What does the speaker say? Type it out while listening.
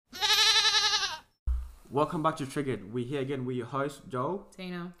Welcome back to Triggered. We're here again with your host, Joe.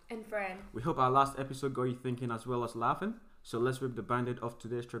 Tina. And Fran. We hope our last episode got you thinking as well as laughing. So let's rip the band-aid off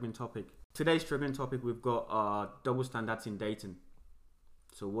today's triggering topic. Today's triggering topic, we've got double standards in dating.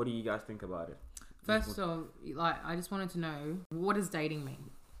 So what do you guys think about it? First off, I just wanted to know, what does dating mean?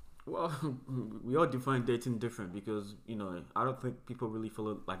 Well, we all define dating different because, I don't think people really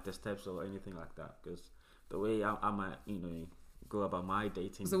follow like the steps or anything like that. Because the way I might, go about my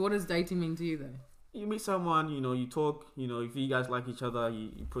dating. So what does dating mean to you though? You meet someone, you talk, if you guys like each other,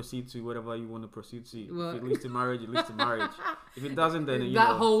 you proceed to whatever you want to proceed to. Well, if it leads to marriage, it leads to marriage. If it doesn't, then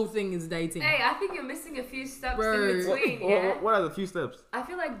that whole thing is dating. Hey, I think you're missing a few steps Bro. in between. What are the few steps? I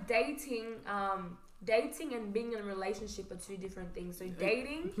feel like dating and being in a relationship are two different things. So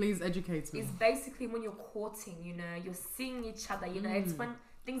dating, please educate me. Is basically when you're courting. You're seeing each other. It's when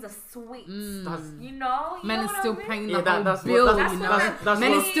things are sweet. Men are still paying the whole bill. Men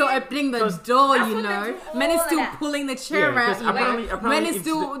are still opening the door. Men are still pulling the chair out. Men are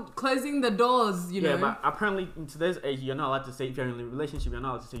still closing the doors. Yeah, but apparently in today's age, you're not allowed to say if you're in a relationship. You're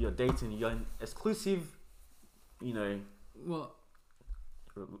not allowed to say you're dating. You're in exclusive. What?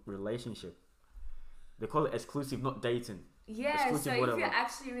 Relationship. They call it exclusive, not dating. Yeah, exclusive, so whatever. if you're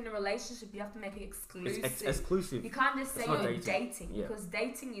actually in a relationship, you have to make it exclusive. It's exclusive. You can't just say you're dating because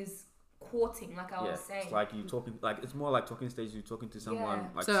dating is courting, like I was saying. It's like you talking, it's more like talking stage. You're talking to someone. Yeah.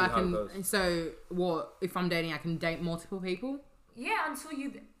 Like, so see I how can. it goes. So what? If I'm dating, I can date multiple people. Yeah, until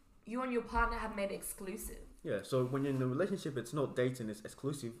you and your partner have made it exclusive. Yeah, so when you're in a relationship, it's not dating; it's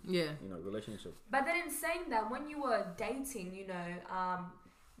exclusive. Yeah. Relationship. But then in saying that, when you were dating,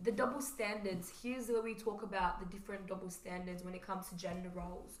 the double standards, here's where we talk about the different double standards when it comes to gender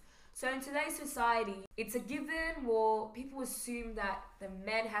roles. So in today's society, it's a given, or people assume that the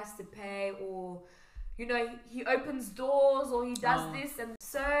man has to pay, or, he opens doors, or he does this. And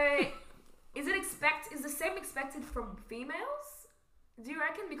so is the same expected from females? Do you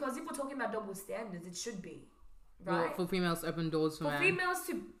reckon? Because if we're talking about double standards, it should be, right? Well, for females to open doors for men. Females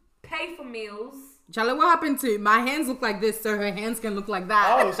to pay for meals. Charlie, what happened to my hands look like this so her hands can look like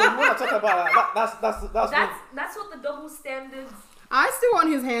that? Oh, so you want to talk about that's what the double standards. I still want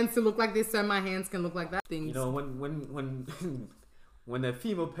his hands to look like this so my hands can look like that. Things. When a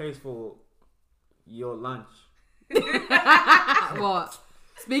female pays for your lunch. What?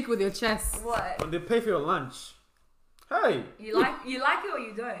 Speak with your chest. What? When they pay for your lunch. Hey. You like it or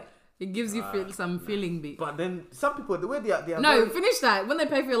you don't? It gives you some feeling beat. But then some people, the way they are no, finish that. When they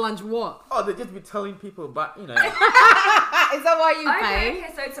pay for your lunch, what? Oh, they just be telling people, but Is that why you pay?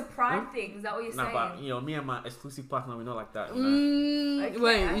 Okay, so it's a pride thing. Is that what you're saying? But me and my exclusive partner, we're not like that. Okay,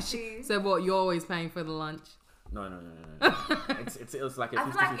 wait, so what? You're always paying for the lunch? No. It's like a 50-50 I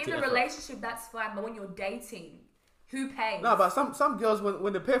feel like in a relationship that's fine, but when you're dating, who pays? No, but some girls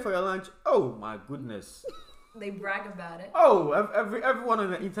when they pay for your lunch, oh my goodness. They brag about it. Oh, everyone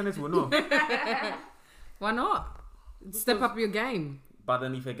on the internet will know. Why not? Step up your game. But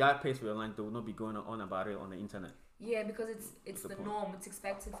then if a guy pays for your lunch, they will not be going on about it on the internet. Yeah, because it's the norm. It's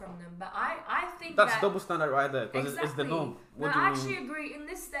expected from them. But I think that's double standard right there. Because exactly. it's the norm. I actually agree. In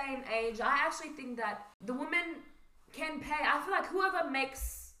this day and age, I actually think that the women can pay. I feel like whoever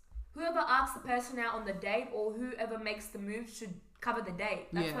asks the person out on the date or whoever makes the move should cover the date.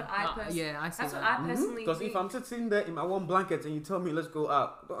 That's what I personally. I see that's that. what I personally. Because if I'm sitting there in my warm blanket and you tell me let's go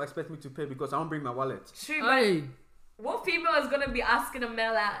out, don't expect me to pay because I won't bring my wallet. True, but what female is gonna be asking a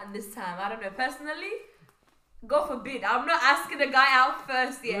male out in this time? I don't know. Personally, God forbid, I'm not asking a guy out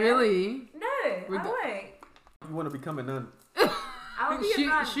first yet. Really? No, I won't. You want to become a nun? I'll be a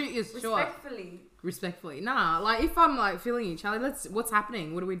nun. Shoot your shot. Respectfully. Nah, like if I'm feeling you, Charlie, what's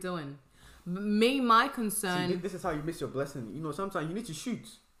happening? What are we doing? My concern. See, this is how you miss your blessing. Sometimes you need to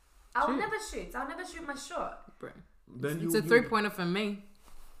shoot. I'll never shoot my shot. Bro. Then it's a 3-pointer for me.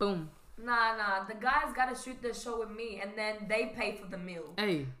 Boom. Nah. The guys gotta shoot the shot with me, and then they pay for the meal.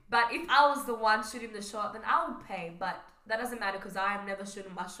 Hey. But if I was the one shooting the shot, then I would pay. But that doesn't matter because I am never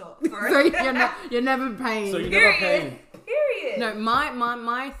shooting my shot. So you're never paying. So you're never paying. Period. No,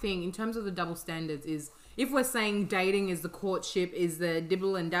 my thing in terms of the double standards is if we're saying dating is the courtship, is the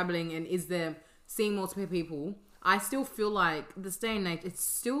dibble and dabbling, and is the seeing multiple people, I still feel like this day and age, it's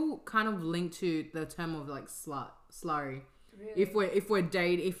still kind of linked to the term of slurry. Really? If we're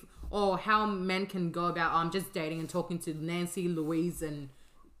dating, how men can go about, I'm just dating and talking to Nancy, Louise, and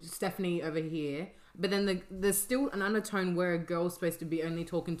Stephanie over here, but then there's still an undertone where a girl's supposed to be only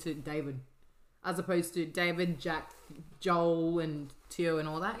talking to David, as opposed to David, Jack, Joel, and Tio, and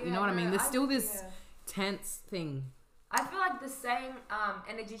all that. Yeah, you know what I mean? There's still this tense thing. I feel like the same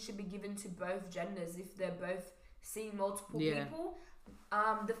energy should be given to both genders if they're both seeing multiple people.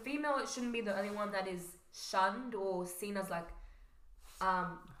 The female, it shouldn't be the only one that is shunned or seen as like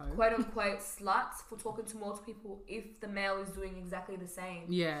quote unquote sluts for talking to multiple people if the male is doing exactly the same.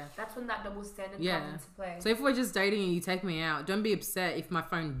 Yeah. That's when that double standard Yeah. comes into play. So if we're just dating and you take me out, don't be upset if my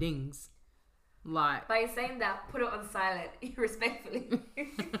phone dings. Like, By saying that, put it on silent, respectfully.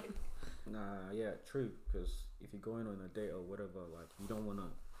 Nah, yeah, true. Because if you're going on a date or whatever, like you don't want to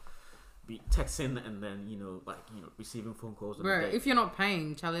be texting and then receiving phone calls on the bro, date. if you're not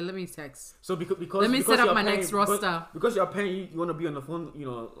paying, Charlie, let me text. So because Let me because set up you're my paying- next roster. Because you're paying, you want to be on the phone,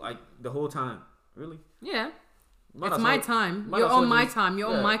 like the whole time. Really? Yeah. Might It's as my well- time. might You're as well on my just- time. You're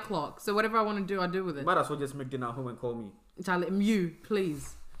on yeah. my clock. So whatever I want to do, I do with it. Might as well just make dinner at home and call me. Charlie, you,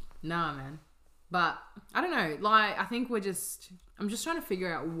 please. Nah, man. But I don't know. Like, I think I'm just trying to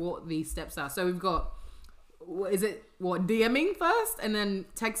figure out what these steps are. So we've got, DMing first and then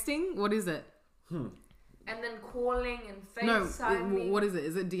texting? What is it? And then calling and No, FaceTiming. what is it?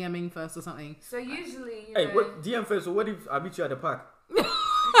 Is it DMing first or something? So usually, you Hey, know, what DM first? So what if I meet you at the park?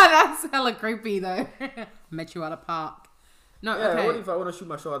 That's hella creepy, though. Met you at a park. No, Yeah. okay. What if I want to shoot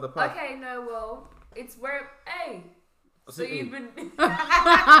my shot at the park? okay, no, well, it's where, hey. So Say, you've hey. been.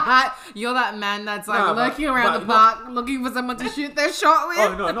 You're that man that's like Nah, lurking but- around but the not- park looking for someone to shoot their shot with.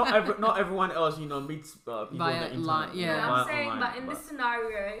 Oh no, not everyone else meets people on Via the internet. line, yeah. No, via I'm saying, online, but in this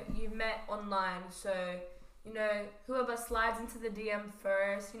scenario, you've met online, so whoever slides into the DM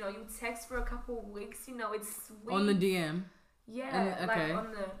first, you text for a couple of weeks, it's sweet. On the DM. Yeah, okay. like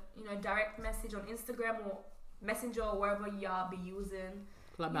on the direct message on Instagram or Messenger or wherever y'all be using.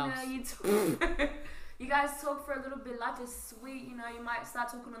 Clubhouse. You guys talk for a little bit, life is sweet. You might start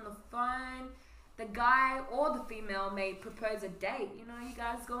talking on the phone. The guy or the female may propose a date. You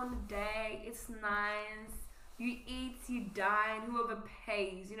guys go on a date. It's nice. You eat, you dine. Whoever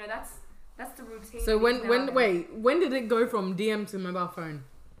pays. That's the routine. So it is nowadays. when did it go from DM to mobile phone?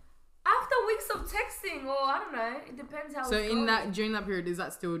 After weeks of texting, or I don't know, it depends how. So it's in going. during that period, is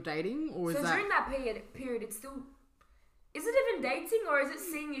that still dating or is So that? during that period, it's still. Is it even dating or is it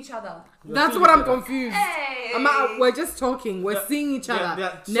seeing each other? You're That's seeing what each I'm other. confused. Hey. We're just talking. We're Yeah, seeing each other. there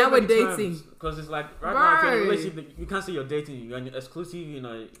are so Now we're many dating. Because it's like right now, if you're in a Bro. relationship, you can't say you're dating. You're in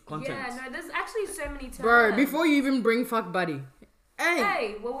exclusive, content. Yeah, no, there's actually so many terms. Bro, before you even bring fuck buddy. Hey.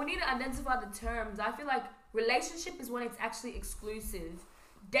 Hey, well, we need to identify the terms. I feel like relationship is when it's actually exclusive.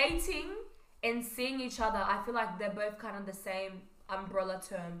 Dating and seeing each other, I feel like they're both kind of the same umbrella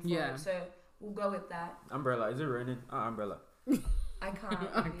term. Yeah. So we'll go with that. Umbrella. Is it raining? Umbrella. I can't.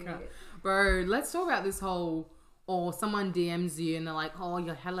 I can't. Bro, let's talk about this whole, or someone DMs you and they're like, oh,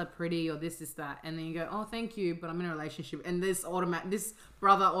 you're hella pretty or this, that. And then you go, oh, thank you, but I'm in a relationship. And this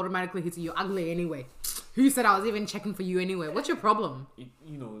brother automatically hits you, you're ugly anyway. Who said I was even checking for you anyway? What's your problem?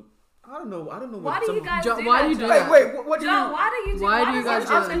 I don't know. Why do you guys Jo- do why that? do you do Joe? that? Wait. What do Joe, you? why do you do Why why do you does guys your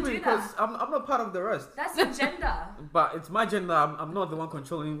do husband that? do Because that? I'm not part of the rest. That's your gender. But it's my gender. I'm not the one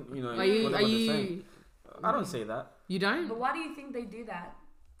controlling. Are you? whatever Are they're you? saying. I don't say that. You don't? But why do you think they do that?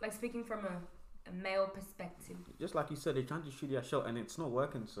 Like speaking from a male perspective. Just like you said, they're trying to shoot their shot and it's not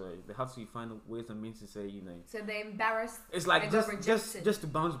working. So they have to find ways and means to say, So they're embarrassed. It's they like got rejected. just to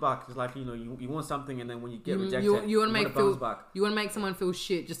bounce back. It's like you want something and then when you get rejected, you want to bounce back. You want to make someone feel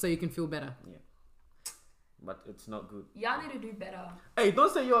shit just so you can feel better. Yeah, but it's not good. Y'all need to do better. Hey,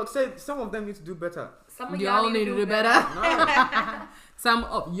 don't say say some of them need to do better. Some of Y'all need to do better. No. Some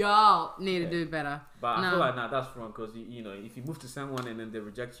of y'all need to do better. But I No. feel like that's wrong because if you move to someone and then they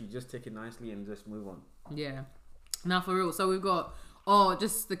reject you, just take it nicely and just move on. Yeah. Now for real. So we've got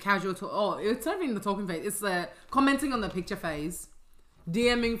just the casual talk. Oh, it's not even the talking phase. It's the commenting on the picture phase,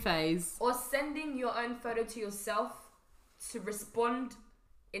 DMing phase. Or sending your own photo to yourself to respond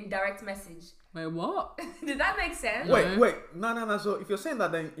in direct message. Wait, what? Did that make sense? No. Wait, no. So if you're saying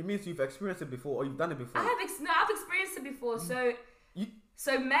that, then it means you've experienced it before or you've done it before. I've experienced it before.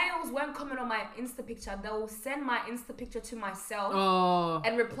 So males won't comment on my Insta picture. They'll send my Insta picture to myself Oh.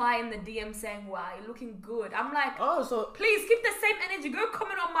 and reply in the DM saying, "Wow, you're looking good." I'm like, Oh, so please keep the same energy. Go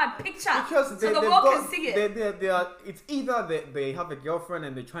comment on my picture because so the world can see it. They are. It's either they have a girlfriend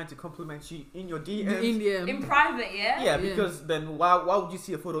and they're trying to compliment you in your DMs. India. In private, yeah. Yeah, because then why would you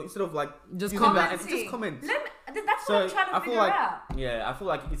see a photo instead of like Just using that and Commenting. just comment? That's So what I'm trying to I feel figure like out. I feel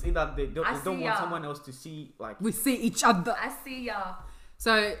like it's either they don't I want see ya. someone else to see like We see each other. I see y'all.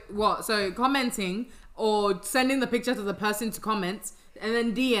 So what? So commenting or sending the picture to the person to comment, and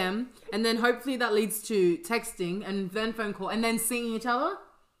then DM, and then hopefully that leads to texting and then phone call, and then seeing each other.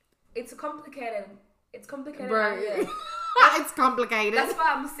 It's complicated. It's complicated. Bro, out here. it's complicated. That's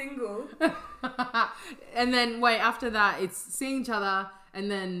why I'm single. And then wait, after that, it's seeing each other, and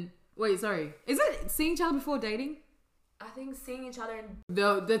then wait, sorry, is it seeing each other before dating? I think seeing each other in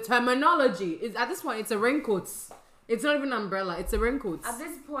The terminology is at this point it's a raincoats. It's not even an umbrella. It's a raincoats. at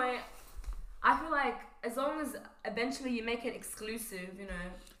this point, I feel like as long as eventually you make it exclusive, you know.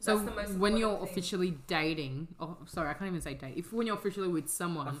 So that's the most when important you're thing. officially dating, oh sorry, I can't even say date. When you're officially with I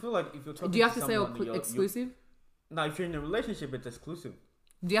someone, feel like if you're talking do you have to to say someone, exclusive? Now, if you're in a relationship, it's exclusive.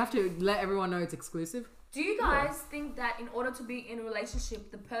 Do you have to let everyone know it's exclusive? Do you guys think that in order to be in a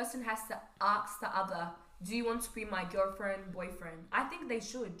relationship, the person has to ask the other, do you want to be my girlfriend, boyfriend? I think they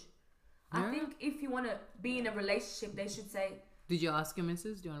should. I Yeah. think if you want to be in a relationship, they should say, Did you ask your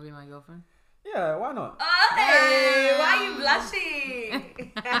missus? Do you want to be my girlfriend? Yeah, why not? oh, hey, why are you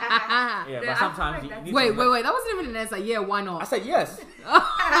blushing? Yeah, Yeah, but I sometimes feel like you need Wait. to That wasn't even an answer. Yeah, why I not? said yes.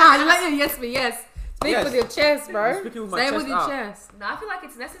 Let your yes be yes. Speak Yes. with your chest, bro. I'm speaking with my Say it chest with your out. chest. No, I feel like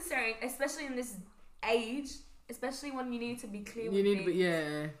it's necessary, especially in this age, especially when you need to be clear You with need to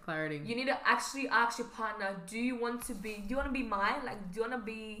things. be clarity. You need to actually ask your partner, do you want to be mine? Like, do you want to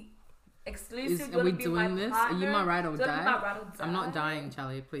be exclusive? Do you Are we want to be my doing this? Are partner? you my ride or Do you want to be die? my ride or I'm not die? dying,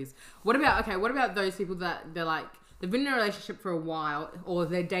 Charlie. Please. What about those people that they're like they've been in a relationship for a while or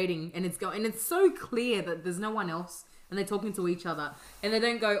they're dating and it's so clear that there's no one else and they're talking to each other and they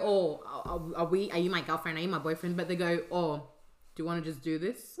don't go, oh, are you my girlfriend? Are you my boyfriend? But they go, oh, do you want to just do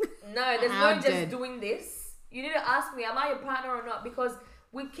this? No, there's How no just dead. doing this. You need to ask me, am I your partner or not? Because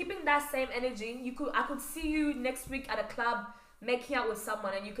we're keeping that same energy. I could see you next week at a club making out with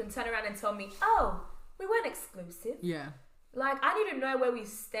someone and you can turn around and tell me, oh, we weren't exclusive. Yeah, Like, I need to know where we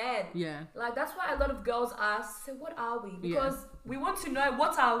stand. yeah, Like, that's why a lot of girls ask, so what are we? Yeah. Because we want to know,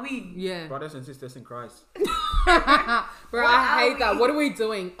 what are we? yeah. Brothers and sisters in Christ. Bro, What I are hate that. we? What are we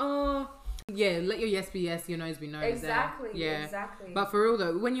doing? Yeah, let your yes be yes, your no's be no's. Exactly, Yeah. exactly. But for real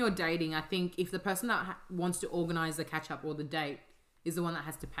though, when you're dating, I think if the person that wants to organize the catch up or the date is the one that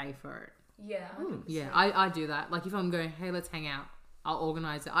has to pay for it. yeah, 100%. Yeah, I do that. Like if I'm going, hey, let's hang out, I'll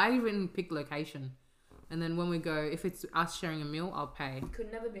organize it. I even pick location. And then when we go, if it's us sharing a meal, I'll pay.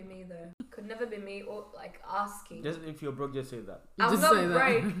 Could never be me though. Could never be me or like asking. Just if you're broke, just say that. I'm Just not say that.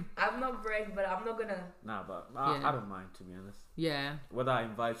 break. I'm not break, but I'm not gonna. Nah, but Yeah. I don't mind, to be honest. Yeah, Whether I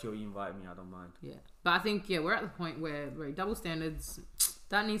invite you or you invite me, I don't mind. yeah. But I think, yeah, we're at the point where double standards,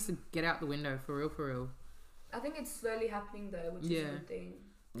 that needs to get out the window for real, for real. I think it's slowly happening though, which is Yeah. a good thing.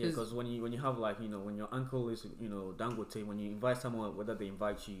 Yeah, because when you have like, you know, when your uncle is, you know, Dangote, when you invite someone, whether they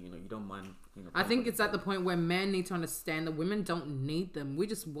invite you, you know, you don't mind, you know. I think it's at the point where men need to understand that women don't need them. We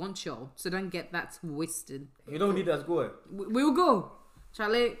just want y'all. So don't get that twisted. You don't need us go. We'll go.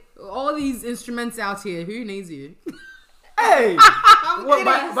 Charlie, all these instruments out here, who needs you? Hey! What, kidding.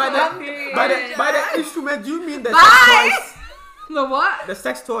 by the instrument, do you mean the Bye! sex toys? The what? The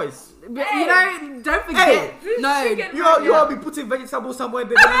sex toys. But, Hey. you know, don't forget. Who's No. chicken You right all, you now? all be putting vegetables somewhere.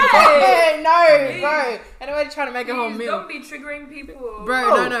 They Hey, no, Please. bro. Anyway, trying to make a whole Please meal. don't be triggering people.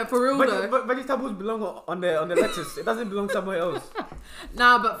 Bro, no, for real though. But vegetables belong on the lettuce. It doesn't belong somewhere else.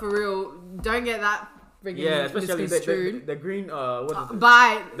 Nah, but for real, don't get that friggin' Yeah, especially misconstrued. the green. What is it?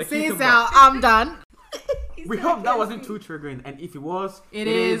 Bye. The See you cucumber. out. I'm done. We hope that wasn't too triggering, and if it was, It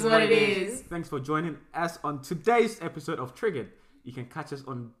is what it is. Thanks for joining us on today's episode of Triggered. You can catch us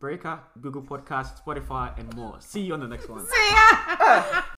on Breaker, Google Podcasts, Spotify, and more. See you on the next one. See ya.